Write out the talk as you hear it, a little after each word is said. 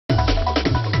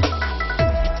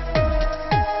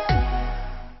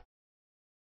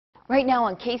Right now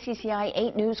on KCCI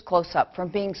 8 News Close Up, from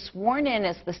being sworn in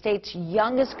as the state's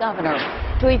youngest governor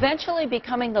to eventually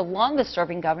becoming the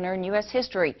longest-serving governor in U.S.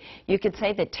 history, you could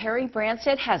say that Terry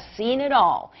Branstad has seen it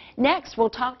all. Next, we'll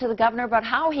talk to the governor about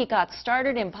how he got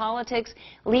started in politics,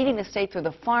 leading the state through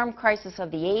the farm crisis of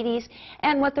the 80s,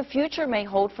 and what the future may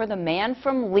hold for the man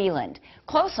from Leland.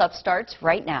 Close Up starts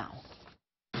right now.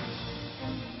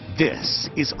 This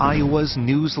is Iowa's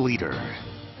news leader.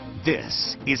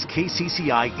 This is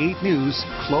KCCI 8 News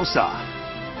Close Up.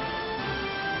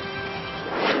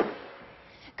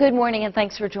 Good morning and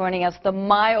thanks for joining us. The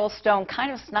milestone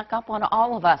kind of snuck up on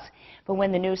all of us, but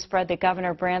when the news spread that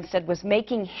Governor Branstad was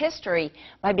making history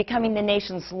by becoming the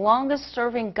nation's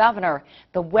longest-serving governor,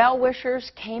 the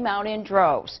well-wishers came out in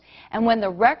droves. And when the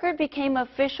record became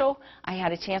official, I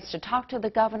had a chance to talk to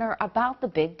the governor about the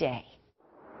big day.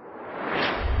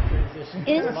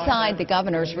 Inside the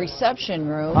governor's reception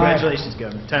room, congratulations,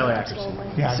 Governor. Tyler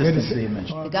Ackerson. Yeah, good to see you.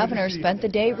 The governor spent the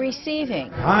day receiving.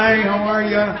 Hi, how are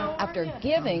you? After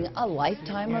giving a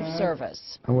lifetime of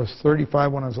service. I was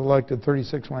 35 when I was elected,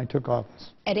 36 when I took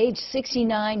office. At age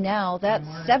 69 now, that's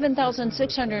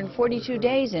 7,642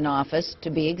 days in office, to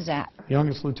be exact.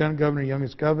 Youngest lieutenant governor,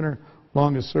 youngest governor,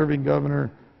 longest serving governor,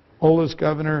 oldest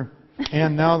governor,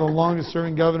 and now the longest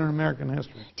serving governor in American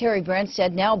history. Terry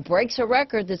Branstad now breaks a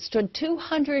record that stood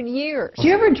 200 years. Did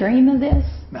you ever dream of this?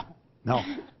 No.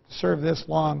 Serve this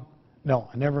long? No,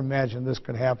 I never imagined this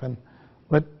could happen.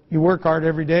 But you work hard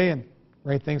every day and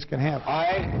great things can happen.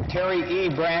 I, Terry E.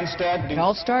 Branstad. It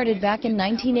all started back in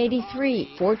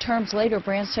 1983. 4 terms later,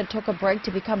 Branstad took a break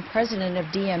to become president of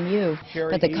DMU.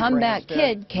 But the comeback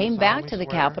kid came back to the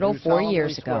Capitol 4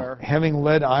 years ago. Having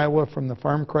led Iowa from the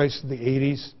farm crisis of the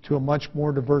 80s to a much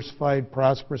more diversified,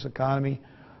 prosperous economy,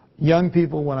 young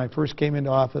people, when I first came into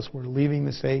office, were leaving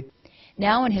the state.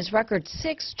 Now in his record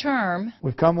 6th term,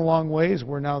 we've come a long ways.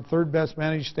 We're now 3rd best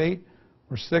managed state.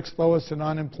 We're 6th lowest in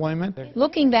unemployment.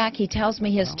 Looking back, he tells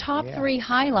me his top 3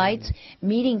 highlights: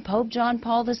 meeting Pope John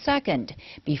Paul II,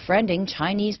 befriending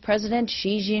Chinese President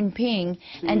Xi Jinping,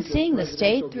 and seeing the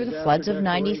state through the floods of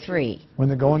 '93. When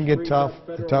the going get tough,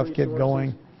 the tough get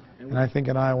going. And I think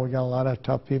in Iowa we got a lot of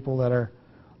tough people that are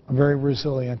very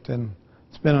resilient, and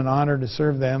it's been an honor to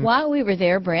serve them. While we were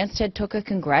there, Branstad took a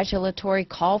congratulatory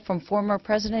call from former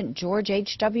President George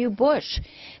H.W. Bush.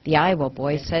 The Iowa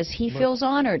boy says he feels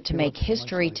honored to make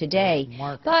history today,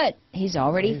 but he's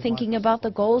already thinking about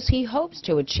the goals he hopes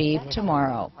to achieve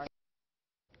tomorrow.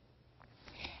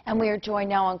 And we are joined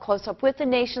now on Close Up with the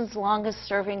nation's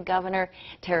longest-serving governor,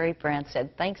 Terry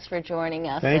Branstad. Thanks for joining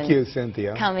us. Thank you,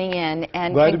 Cynthia. Coming in.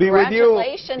 And glad to be with you.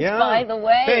 Congratulations, by the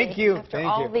way. Thank you. After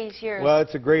all these years. Well,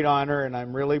 it's a great honor, and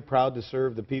I'm really proud to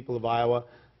serve the people of Iowa.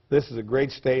 This is a great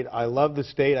state. I love the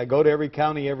state. I go to every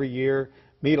county every year,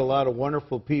 meet a lot of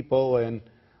wonderful people, and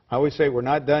I always say we're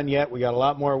not done yet. We got a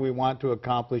lot more we want to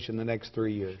accomplish in the next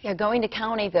 3 years. Yeah, going to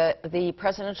county, the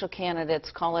presidential candidates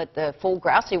call it the full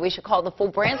Grassley. We should call it the full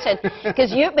Branstad,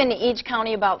 because you've been to each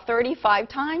county about 35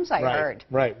 times, I heard.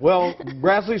 Right. Well,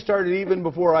 Grassley started even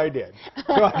before I did,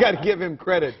 so I got to give him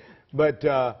credit. But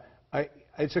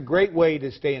it's a great way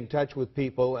to stay in touch with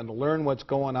people and to learn what's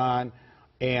going on,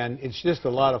 and it's just a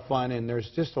lot of fun. And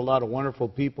there's just a lot of wonderful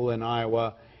people in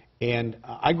Iowa. And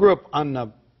I grew up on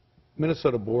the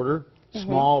Minnesota border,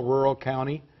 small rural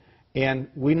county, and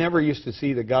we never used to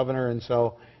see the governor. And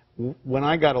so when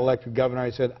I got elected governor, I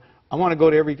said, I want to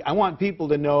go to I want people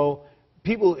to know.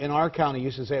 People in our county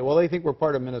used to say, well, they think we're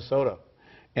part of Minnesota.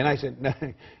 And I said, no,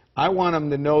 I want them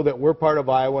to know that we're part of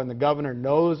Iowa, and the governor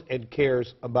knows and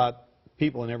cares about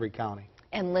people in every county.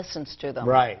 And listens to them.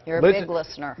 Right. You're a big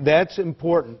listener. That's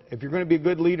important. If you're going to be a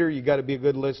good leader, you got to be a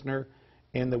good listener.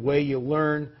 And the way you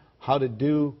learn how to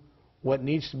do what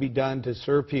needs to be done to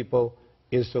serve people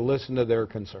is to listen to their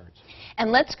concerns.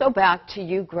 And let's go back to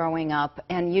you growing up,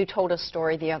 and you told a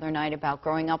story the other night about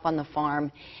growing up on the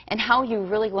farm and how you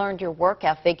really learned your work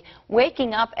ethic,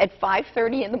 waking up at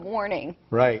 5:30 in the morning.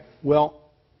 Right. Well,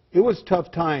 it was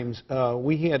tough times.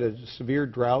 We had a severe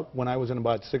drought when I was in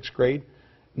about 6th grade.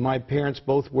 My parents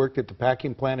both worked at the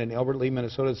packing plant in Albert Lea,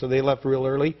 Minnesota, so they left real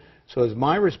early. So it was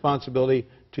my responsibility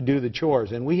to do the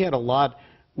chores, and we had a lot.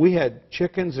 We had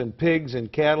chickens and pigs and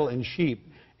cattle and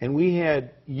sheep, and we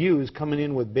had ewes coming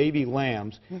in with baby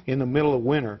lambs in the middle of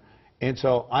winter. And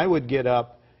so I would get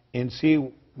up and see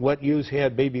what ewes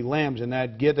had baby lambs, and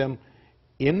I'd get them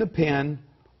in the pen,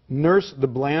 nurse the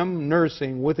lamb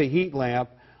nursing with a heat lamp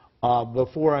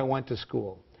before I went to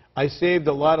school. I saved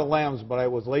a lot of lambs, but I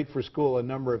was late for school a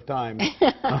number of times.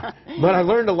 But I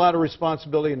learned a lot of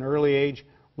responsibility at an early age,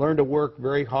 learned to work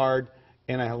very hard,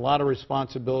 and I had a lot of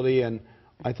responsibility. And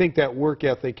I think that work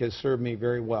ethic has served me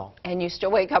very well. And you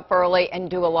still wake up early and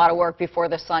do a lot of work before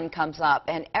the sun comes up.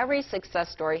 And every success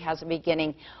story has a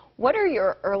beginning. What are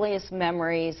your earliest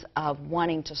memories of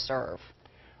wanting to serve?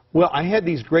 Well, I had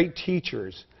these great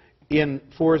teachers in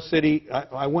Forest City.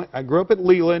 I grew up at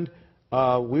Leland.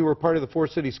 We were part of the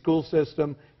Forest City school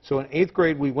system. So in 8th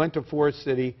grade, we went to Forest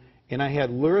City, and I had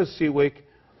Lyra Seawick,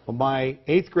 my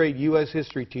 8th grade U.S.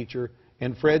 history teacher,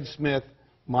 and Fred Smith,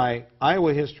 my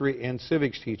Iowa history and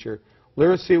civics teacher.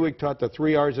 Lyra Seawick taught the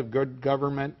 3 R's of good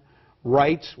government,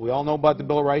 rights. We all know about the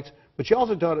Bill of Rights. But she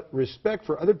also taught respect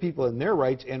for other people and their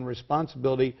rights and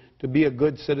responsibility to be a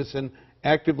good citizen,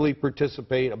 actively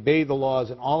participate, obey the laws,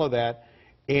 and all of that.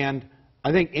 And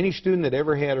I think any student that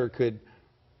ever had her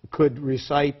could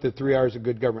recite the 3 R's of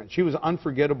good government. She was an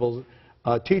unforgettable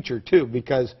teacher, too,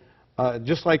 because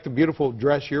just like the beautiful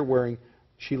dress you're wearing,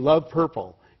 she loved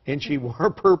purple. And she wore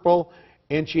purple,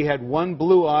 and she had one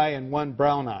blue eye and one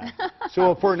brown eye.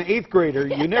 So for an 8th grader,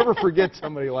 you never forget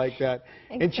somebody like that.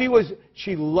 And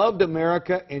she loved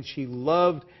America, and she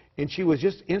was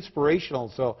just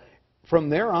inspirational. So from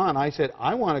there on, I said,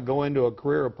 I want to go into a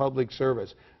career of public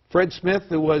service. Fred Smith,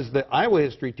 who was the Iowa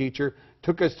history teacher,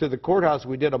 took us to the courthouse.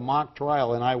 We did a mock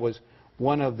trial, and I was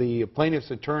one of the plaintiff's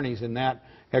attorneys in that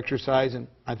exercise, and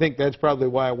I think that's probably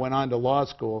why I went on to law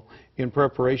school in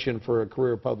preparation for a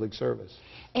career of public service.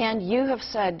 And you have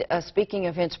said, speaking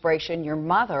of inspiration, your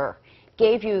mother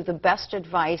gave you the best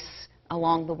advice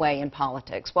along the way in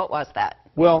politics. What was that?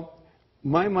 Well,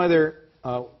 my mother,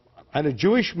 I had a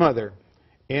Jewish mother,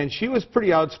 and she was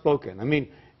pretty outspoken. I mean,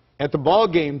 at the ball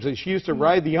games, she used to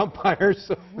ride the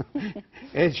umpires,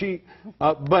 and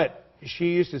but she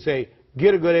used to say,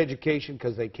 get a good education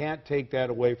because they can't take that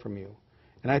away from you.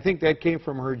 And I think that came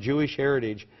from her Jewish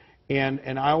heritage. And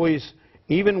I always,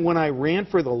 even when I ran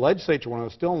for the legislature when I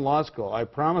was still in law school, I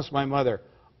promised my mother,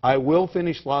 I will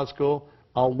finish law school,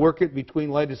 I'll work it between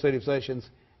legislative sessions,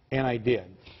 and I did.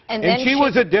 And she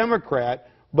was a Democrat,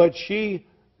 but she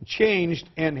changed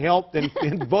and helped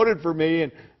and voted for me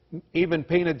and even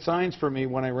painted signs for me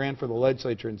when I ran for the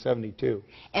legislature in '72.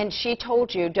 And she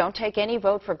told you, don't take any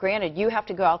vote for granted. You have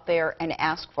to go out there and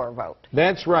ask for a vote.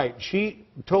 That's right. She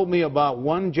told me about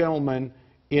one gentleman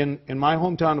in my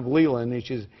hometown of Leland, and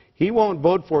she says, he won't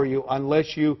vote for you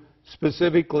unless you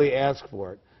specifically ask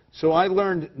for it. So I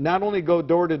learned not only go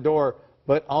door to door,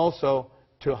 but also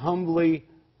to humbly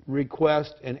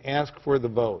request and ask for the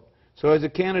vote. So as a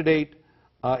candidate,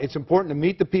 it's important to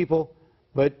meet the people,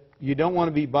 but you don't want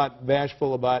to be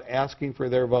bashful about asking for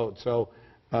their vote. So,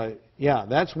 yeah,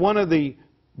 that's one of the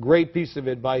great pieces of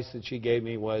advice that she gave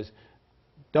me was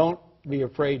don't be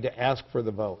afraid to ask for the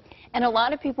vote. And a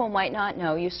lot of people might not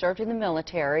know you served in the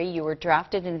military. You were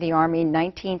drafted into the Army in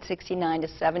 1969 to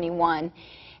 71.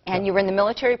 And you were in the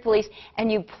military police,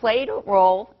 and you played a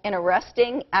role in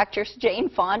arresting actress Jane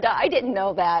Fonda. I didn't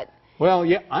know that. Well,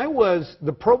 yeah, I was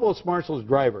the provost marshal's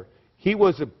driver. He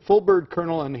was a full bird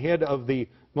colonel and head of the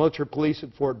military police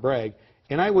at Fort Bragg,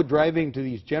 and I would driving to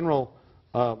these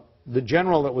the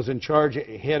general that was in charge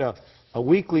had a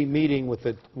weekly meeting with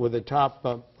the top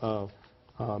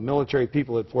military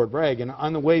people at Fort Bragg, and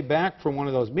on the way back from one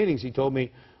of those meetings, he told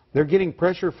me they're getting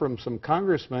pressure from some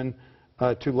congressmen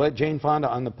to let Jane Fonda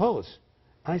on the post.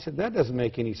 I said, that doesn't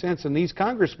make any sense, and these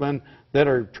congressmen that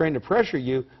are trying to pressure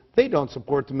you, they don't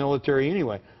support the military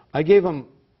anyway. I gave them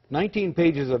 19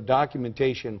 pages of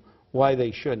documentation why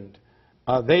they shouldn't.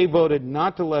 They voted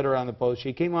not to let her on the post.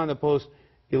 She came on the post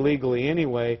illegally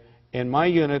anyway, and my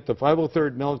unit, the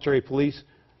 503rd Military Police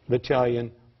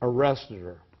Battalion, arrested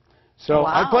her. So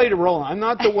wow. I played a role. I'm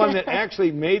not the one that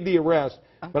actually made the arrest,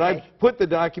 but I put the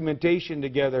documentation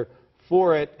together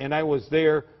for it, and I was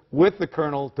there with the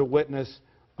colonel to witness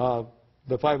the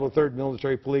 503rd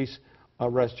Military Police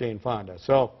arrest Jane Fonda.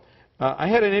 So I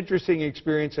had an interesting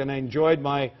experience, and I enjoyed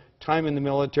my time in the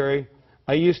military.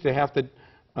 I used to have to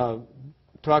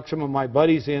talk some of my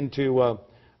buddies into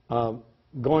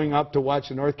going up to watch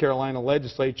the North Carolina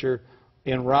legislature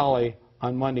in Raleigh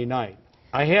on Monday night.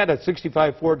 I had a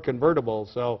 '65 Ford convertible,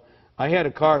 so I had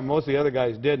a car, and most of the other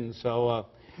guys didn't. So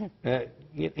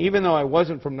even though I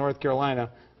wasn't from North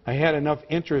Carolina, I had enough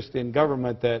interest in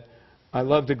government that I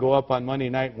loved to go up on Monday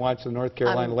night and watch the North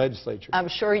Carolina legislature. I'm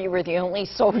sure you were the only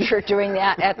soldier doing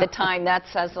that at the time. That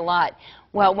says a lot.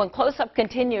 Well, when Close Up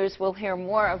continues, we'll hear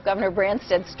more of Governor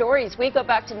Branstad's stories. We go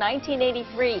back to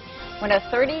 1983 when a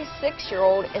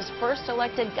 36-year-old is first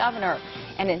elected governor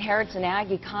and inherits an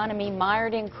ag economy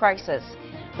mired in crisis.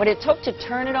 What it took to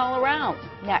turn it all around.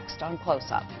 Next on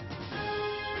Close Up.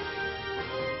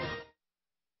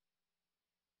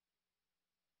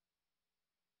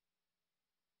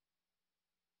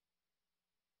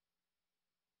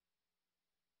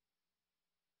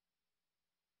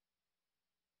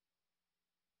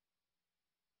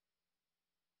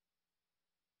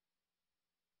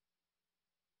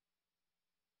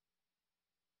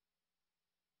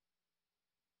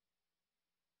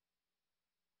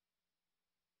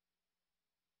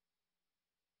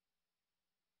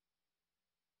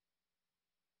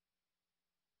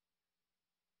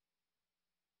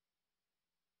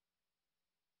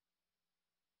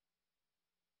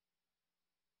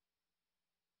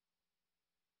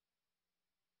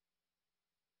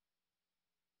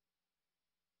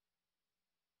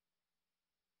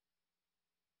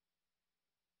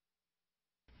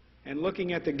 And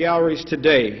looking at the galleries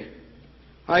today,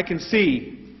 I can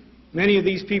see many of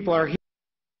these people are here.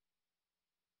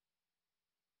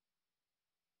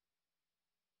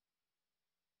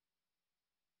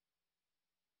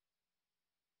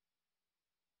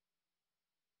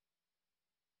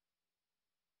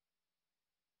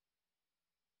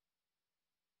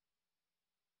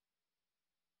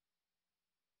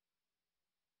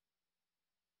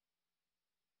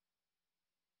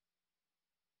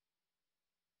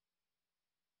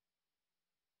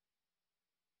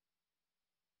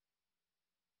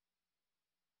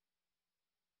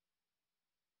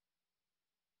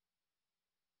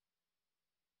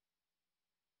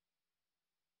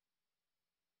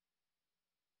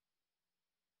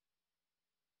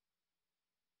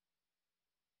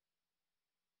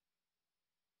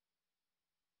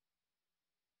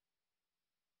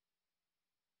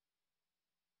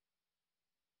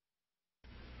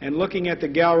 And looking at the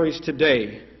galleries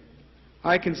today,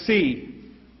 I can see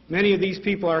many of these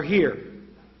people are here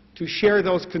to share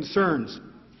those concerns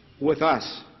with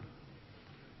us.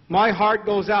 My heart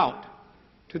goes out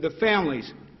to the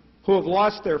families who have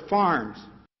lost their farms.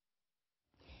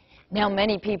 Now,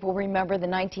 many people remember the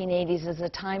 1980s as a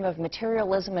time of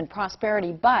materialism and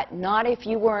prosperity, but not if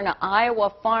you were an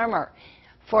Iowa farmer.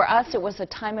 For us, it was a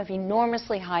time of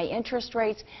enormously high interest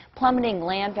rates, plummeting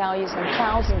land values, and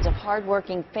thousands of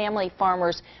hardworking family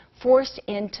farmers forced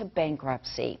into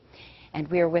bankruptcy. And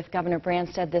we are with Governor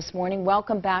Branstad this morning.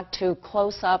 Welcome back to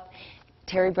Close Up.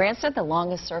 Terry Branstad, the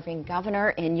longest-serving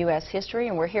governor in U.S. history,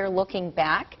 and we're here looking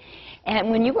back.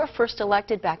 And when you were first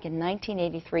elected back in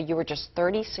 1983, you were just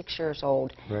 36 years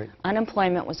old. Right.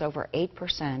 Unemployment was over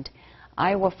 8%.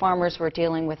 Iowa farmers were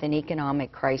dealing with an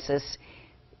economic crisis.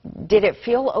 Did it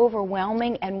feel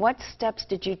overwhelming, and what steps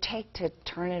did you take to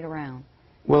turn it around?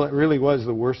 Well, it really was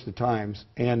the worst of times,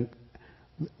 and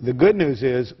the good news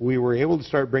is we were able to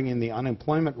start bringing the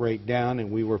unemployment rate down, and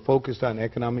we were focused on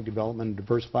economic development and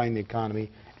diversifying the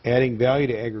economy, adding value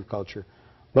to agriculture.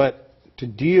 But to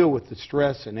deal with the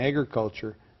stress in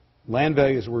agriculture, land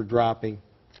values were dropping.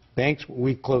 Banks,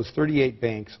 we closed 38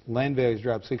 banks. Land values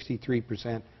dropped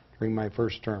 63% during my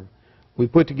first term. We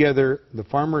put together the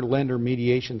Farmer Lender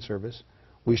Mediation Service.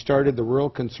 We started the Rural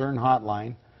Concern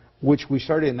Hotline, which we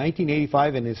started in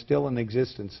 1985 and is still in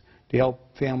existence to help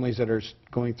families that are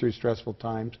going through stressful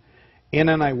times. And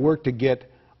then I worked to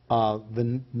get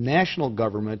the national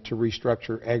government to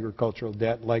restructure agricultural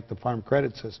debt like the farm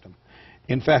credit system.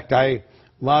 In fact, I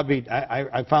lobbied,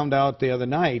 I found out the other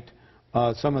night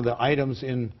some of the items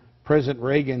in President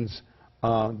Reagan's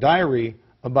diary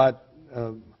about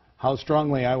how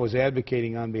strongly I was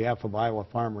advocating on behalf of Iowa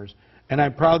farmers. And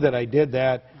I'm proud that I did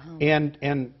that. Wow.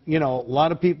 And you know, a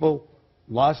lot of people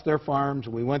lost their farms.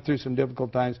 We went through some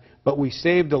difficult times, but we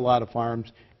saved a lot of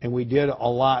farms, and we did a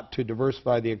lot to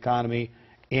diversify the economy.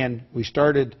 And we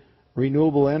started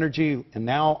renewable energy, and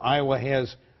now Iowa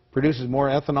produces more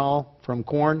ethanol from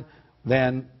corn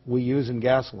than we use in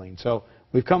gasoline. So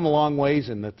we've come a long ways,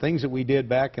 and the things that we did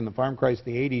back in the farm crisis of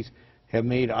the 80s have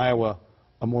made Iowa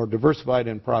a more diversified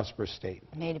and prosperous state.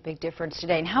 Made a big difference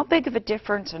today. And how big of a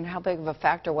difference and how big of a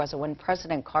factor was it when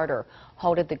President Carter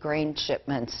halted the grain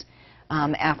shipments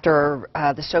after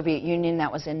the Soviet Union?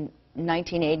 That was in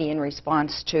 1980 in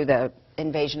response to the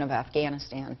invasion of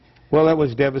Afghanistan. Well, that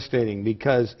was devastating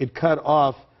because it cut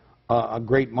off a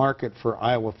great market for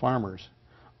Iowa farmers.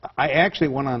 I actually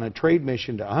went on a trade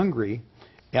mission to Hungary,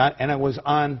 and I was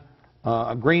on a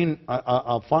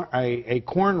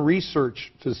corn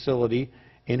research facility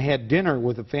and had dinner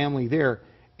with a family there.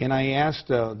 And I asked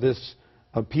this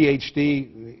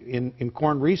PhD in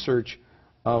corn research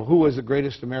who was the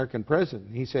greatest American president.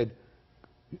 He said,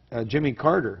 Jimmy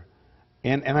Carter.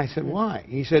 And I said, why?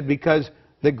 He said, because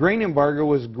the grain embargo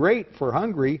was great for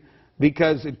Hungary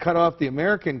because it cut off the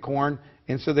American corn,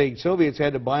 and so the Soviets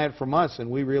had to buy it from us, and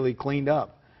we really cleaned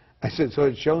up. I said, so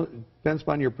it depends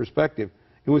upon your perspective.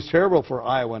 It was terrible for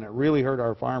Iowa, and it really hurt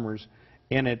our farmers.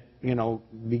 And it, you know,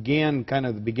 began kind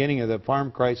of the beginning of the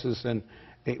farm crisis, and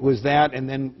it was that, and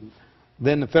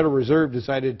then the Federal Reserve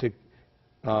decided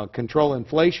to control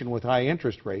inflation with high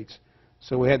interest rates.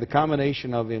 So we had the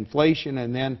combination of inflation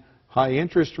and then high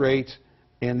interest rates,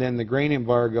 and then the grain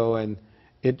embargo, and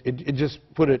it just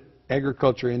put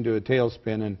agriculture into a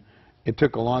tailspin, and it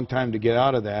took a long time to get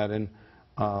out of that, and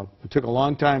it took a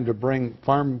long time to bring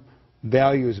farm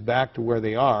values back to where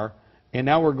they are. And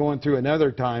now we're going through another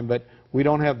time, but we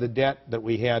don't have the debt that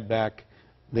we had back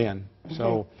then.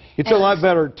 So it's a lot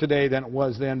better today than it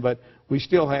was then, but we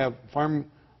still have farm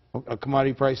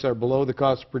commodity prices are below the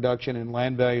cost of production, and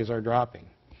land values are dropping.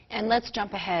 And let's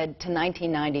jump ahead to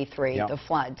 1993, the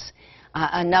floods.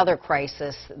 another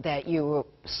crisis that you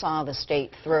saw the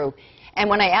state through. And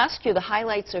when I ask you the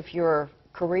highlights of your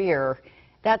career,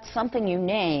 that's something you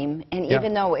name, and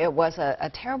even though it was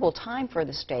a terrible time for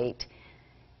the state,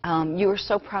 you were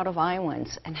so proud of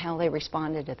Iowans and how they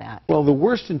responded to that. Well, the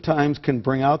worst in times can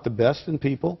bring out the best in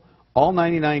people. All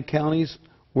 99 counties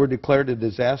were declared a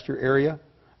disaster area.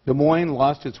 Des Moines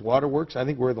lost its waterworks. I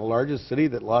think we're the largest city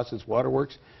that lost its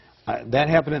waterworks. That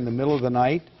happened in the middle of the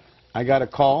night. I got a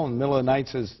call in the middle of the night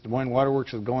says Des Moines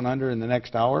Waterworks is going under in the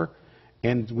next hour.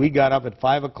 And we got up at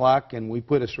 5 o'clock and we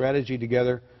put a strategy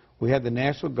together. We had the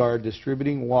National Guard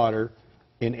distributing water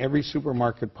in every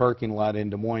supermarket parking lot in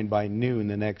Des Moines by noon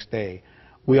the next day.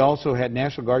 We also had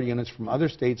National Guard units from other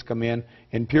states come in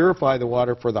and purify the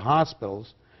water for the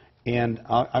hospitals. And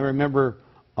I remember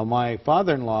my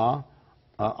father-in-law,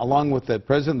 along with the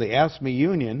president of the AFSCME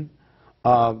union,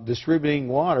 distributing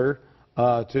water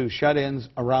to shut-ins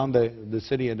around the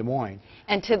city of Des Moines.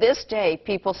 And to this day,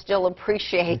 people still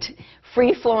appreciate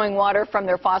free-flowing water from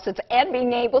their faucets and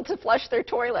being able to flush their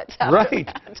toilets after Right.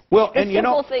 that. Well, The and you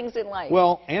know, simple things in life.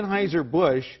 Well,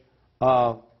 Anheuser-Busch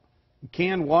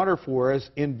canned water for us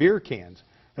in beer cans.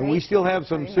 And we still have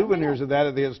some souvenirs of that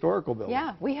at the historical building.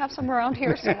 Yeah, we have some around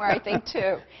here somewhere, I think,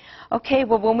 too. Okay,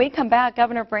 well, when we come back,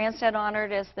 Governor Branstad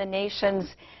honored as the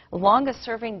nation's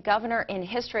longest-serving governor in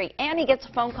history, and he gets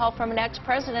a phone call from an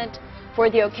ex-president for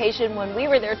the occasion when we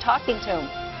were there talking to him.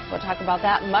 We'll talk about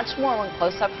that and much more when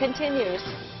Close Up continues.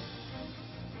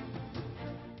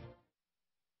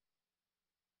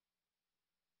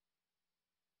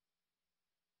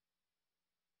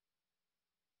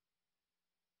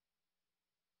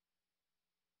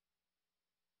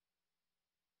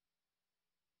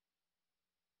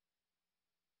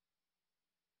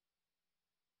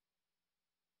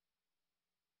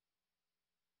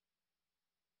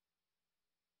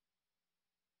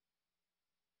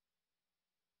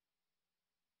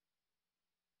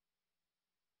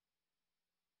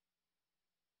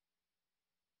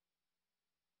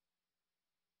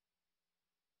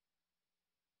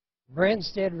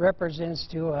 Branstad represents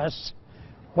to us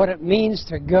what it means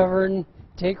to govern,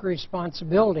 take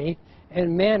responsibility,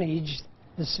 and manage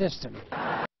the system.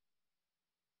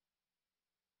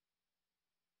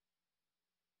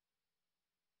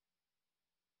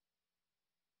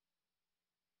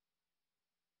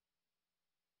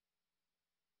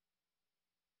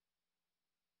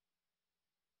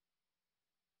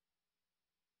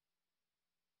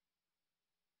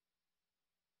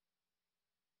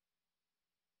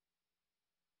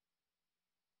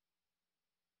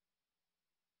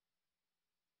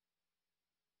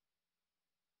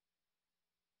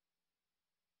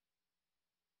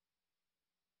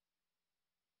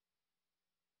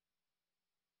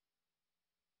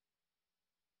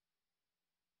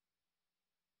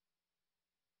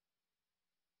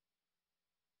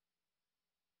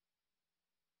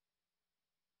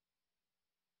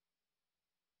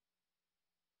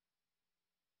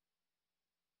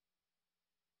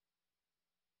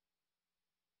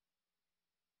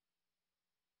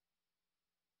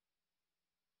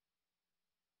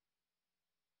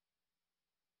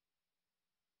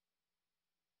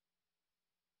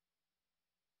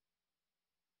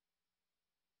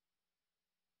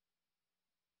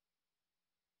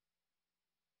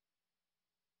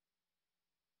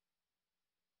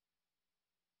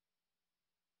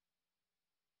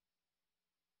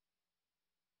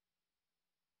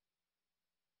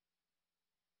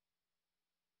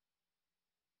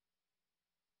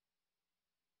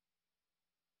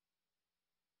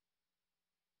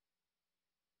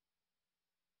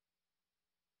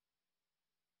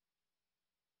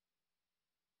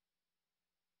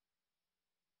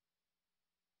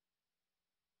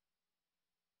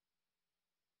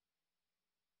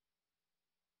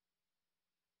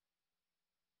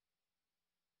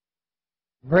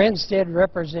 Branstad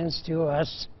represents to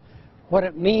us what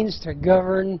it means to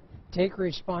govern, take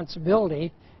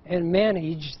responsibility, and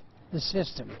manage the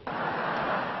system.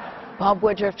 Bob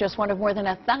Woodruff, just one of more than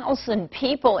 1,000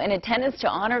 people in attendance to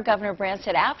honor Governor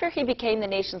Branstad after he became the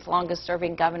nation's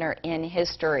longest-serving governor in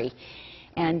history.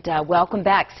 And welcome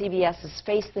back. CBS's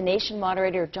Face the Nation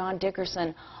moderator John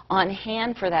Dickerson on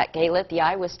hand for that gala at the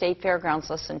Iowa State Fairgrounds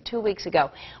less than 2 weeks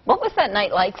ago. What was that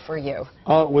night like for you?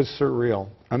 Oh, it was surreal.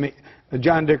 I mean,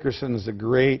 John Dickerson is a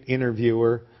great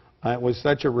interviewer. It was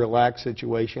such a relaxed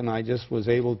situation. I just was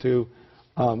able to,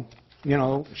 you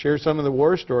know, share some of the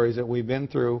war stories that we've been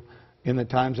through in the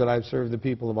times that I've served the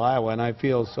people of Iowa. And I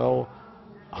feel so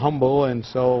humble and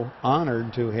so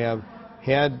honored to have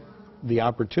had the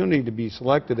opportunity to be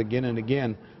selected again and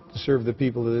again to serve the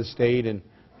people of this state, and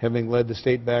having led the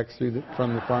state back through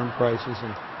from the farm crisis.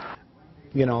 And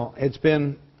you know, it's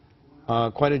been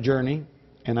quite a journey,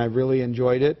 and I've really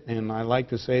enjoyed it. And I like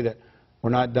to say that we're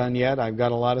not done yet. I've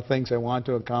got a lot of things I want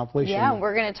to accomplish. Yeah,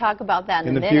 we're going to talk about that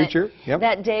in a minute. In the future. Yep.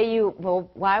 That day,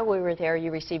 while we were there,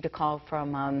 you received a call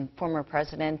from former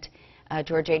President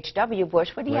George H.W. Bush.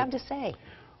 What do you have to say?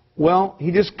 Well,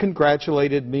 he just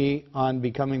congratulated me on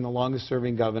becoming the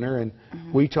longest-serving governor, and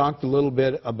we talked a little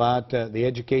bit about the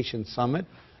Education Summit.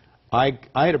 I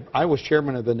was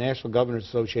chairman of the National Governors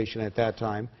Association at that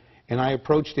time, and I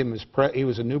approached him as he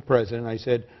was a new president. I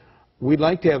said, we'd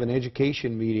like to have an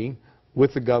education meeting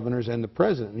with the governors and the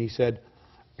president. And he said,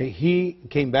 he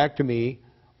came back to me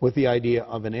with the idea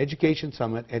of an education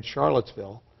summit at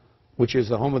Charlottesville, which is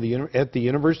the home of at the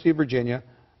University of Virginia,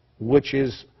 which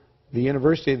is the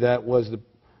university that was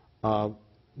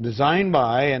designed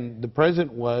by, and the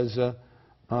president was the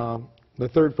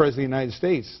third president of the United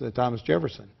States, Thomas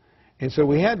Jefferson. And so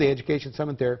we had the education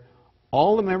summit there.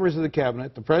 All the members of the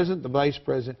cabinet, the president, the vice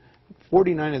president,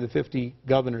 49 of the 50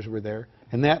 governors were there,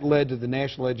 and that led to the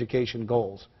national education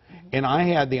goals. And I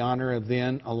had the honor of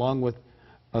then, along with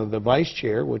the vice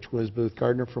chair, which was Booth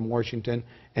Gardner from Washington,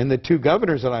 and the two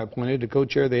governors that I appointed to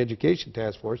co-chair the education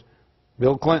task force,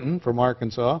 Bill Clinton from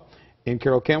Arkansas and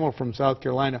Carol Campbell from South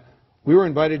Carolina. We were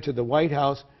invited to the White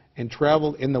House and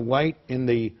traveled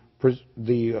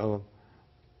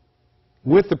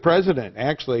with the president,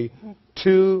 actually,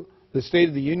 to the State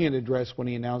of the Union address when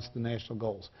he announced the national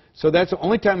goals. So that's the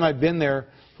only time I've been there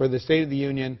for the State of the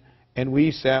Union, and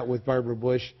we sat with Barbara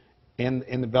Bush in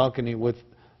the balcony with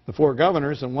the four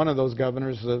governors, and one of those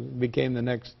governors became the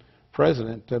next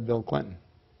president, Bill Clinton.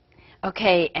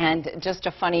 Okay, and just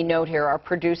a funny note here. Our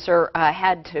producer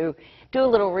had to do a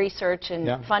little research,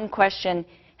 and fun question.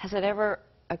 Has it ever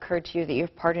occurred to you that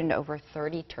you've pardoned over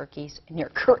 30 turkeys in your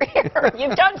career?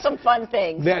 You've done some fun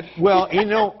things. Well, you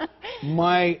know,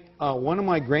 one of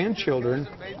my grandchildren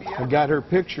got her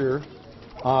picture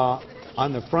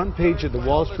on the front page of the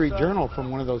Wall Street Journal from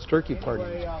one of those turkey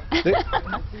parties.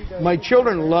 My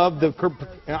children loved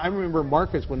I remember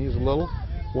Marcus when he was little,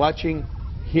 watching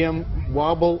him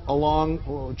wobble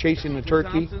along, chasing the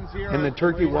turkey, and the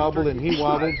turkey wobbled and he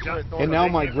wobbled, and now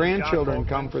my grandchildren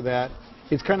come for that.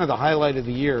 It's kind of the highlight of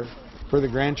the year for the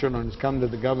grandchildren to come to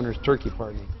the governor's turkey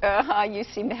party. You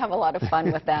seem to have a lot of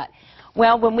fun with that.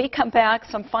 Well, when we come back,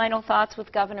 some final thoughts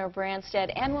with Governor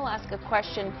Branstad, and we'll ask a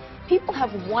question people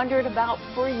have wondered about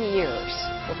for years.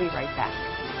 We'll be right back.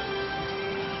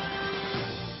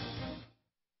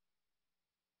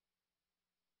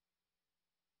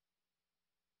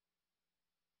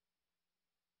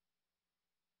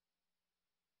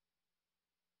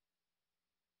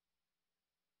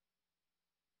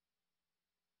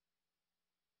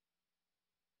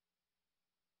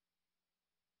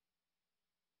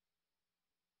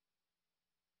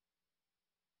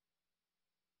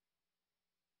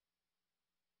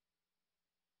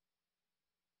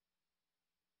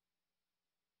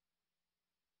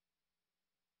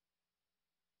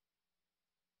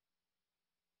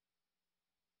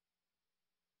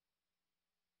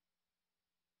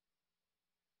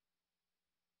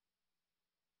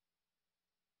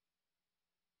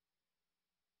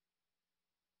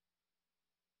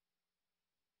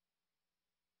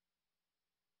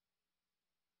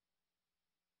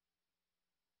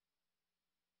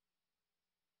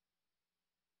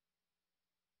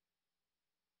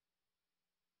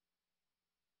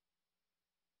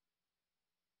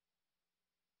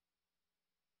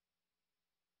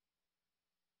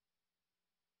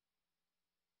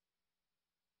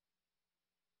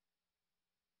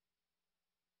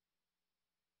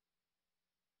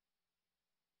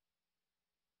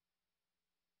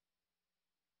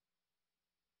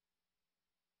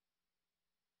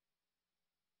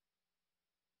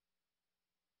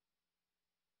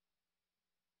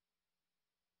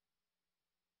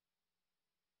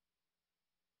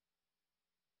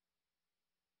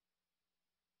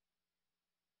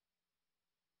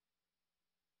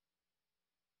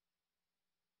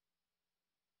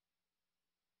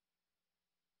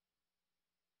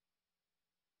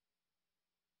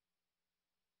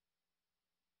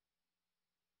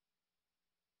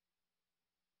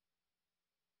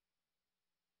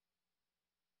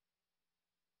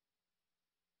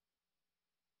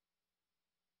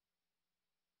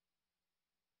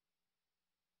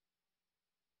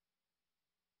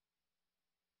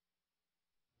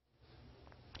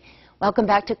 Welcome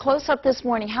back to Close Up this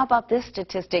morning. How about this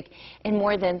statistic? In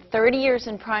more than 30 years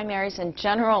in primaries and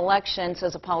general elections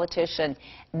as a politician,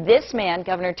 this man,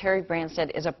 Governor Terry Branstad,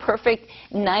 is a perfect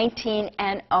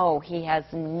 19-0. He has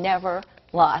never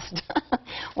lost.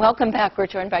 Welcome back. We're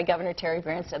joined by Governor Terry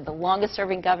Branstad, the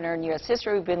longest-serving governor in U.S.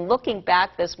 history. We've been looking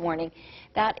back this morning.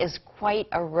 That is quite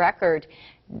a record.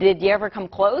 Did you ever come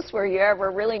close? Were you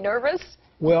ever really nervous?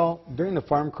 Well, during the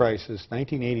farm crisis,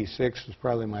 1986 was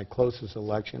probably my closest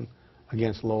election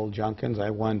against Lowell Junkins. I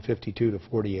won 52 to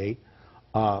 48.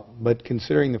 But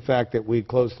considering the fact that we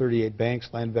closed 38 banks,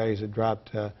 land values had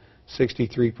dropped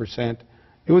 63%,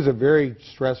 it was a very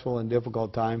stressful and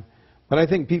difficult time. But I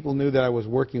think people knew that I was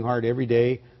working hard every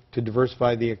day to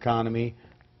diversify the economy,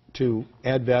 to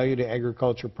add value to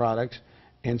agriculture products.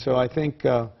 And so I think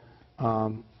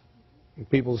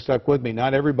people stuck with me.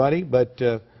 Not everybody, but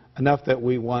enough that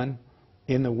we won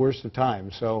in the worst of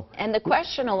times. So. And the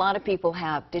question a lot of people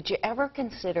have, did you ever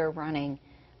consider running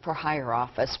for higher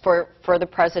office, for the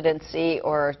presidency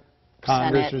or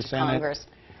Congress? Congress?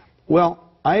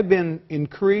 Well, I've been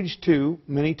encouraged to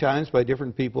many times by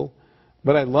different people,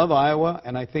 but I love Iowa,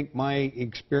 and I think my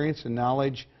experience and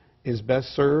knowledge is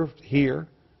best served here,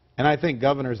 and I think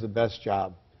governor's the best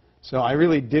job. So I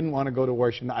really didn't want to go to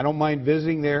Washington. I don't mind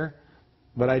visiting there,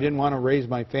 but I didn't want to raise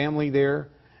my family there,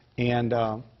 and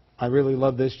I really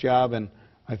love this job, and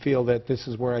I feel that this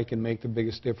is where I can make the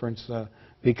biggest difference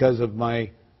because of my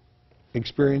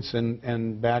experience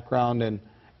and background,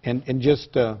 and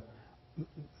just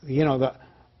you know,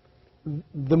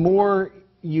 the more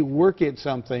you work at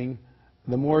something,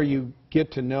 the more you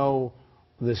get to know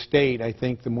the state, I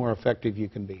think the more effective you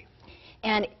can be.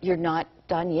 And you're not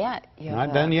done yet. You have,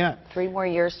 not done yet. 3 more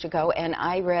years to go. And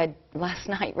I read last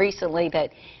night recently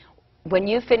that when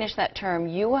you finish that term,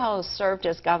 you will have served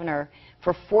as governor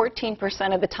for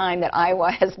 14% of the time that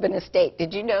Iowa has been a state.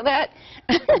 Did you know that?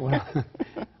 Well,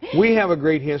 we have a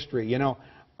great history. You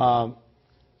know,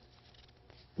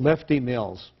 Lefty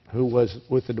Mills, who was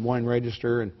with the Des Moines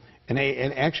Register and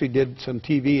actually did some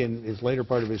TV in his later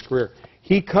part of his career,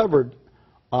 he covered,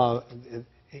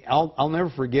 I'll never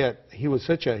forget, he was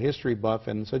such a history buff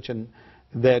and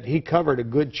that he covered a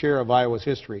good share of Iowa's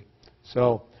history.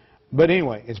 So, but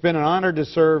anyway, it's been an honor to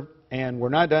serve, and we're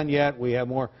not done yet. We have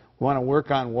more. We want to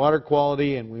work on water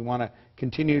quality, and we want to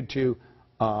continue to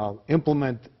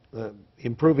implement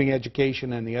improving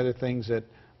education and the other things that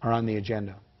are on the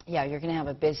agenda. Yeah, you're going to have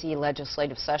a busy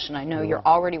legislative session. I know you're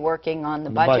already working on the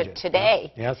budget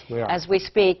today. Yes, we are. As we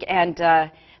speak. And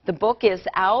the book is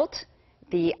out,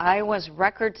 The Iowa's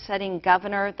Record-Setting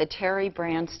Governor, the Terry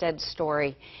Branstad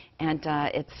Story. And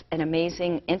it's an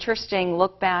amazing, interesting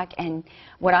look back. And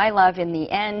what I love in the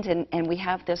end, and we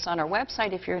have this on our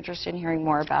website if you're interested in hearing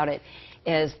more about it,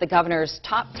 is the governor's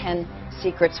top 10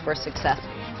 secrets for success.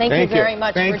 Thank you very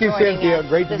much for joining us. Thank you, Cynthia.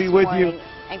 Great to be with you.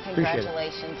 And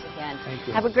congratulations again. Thank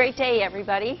you. Have a great day,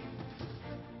 everybody.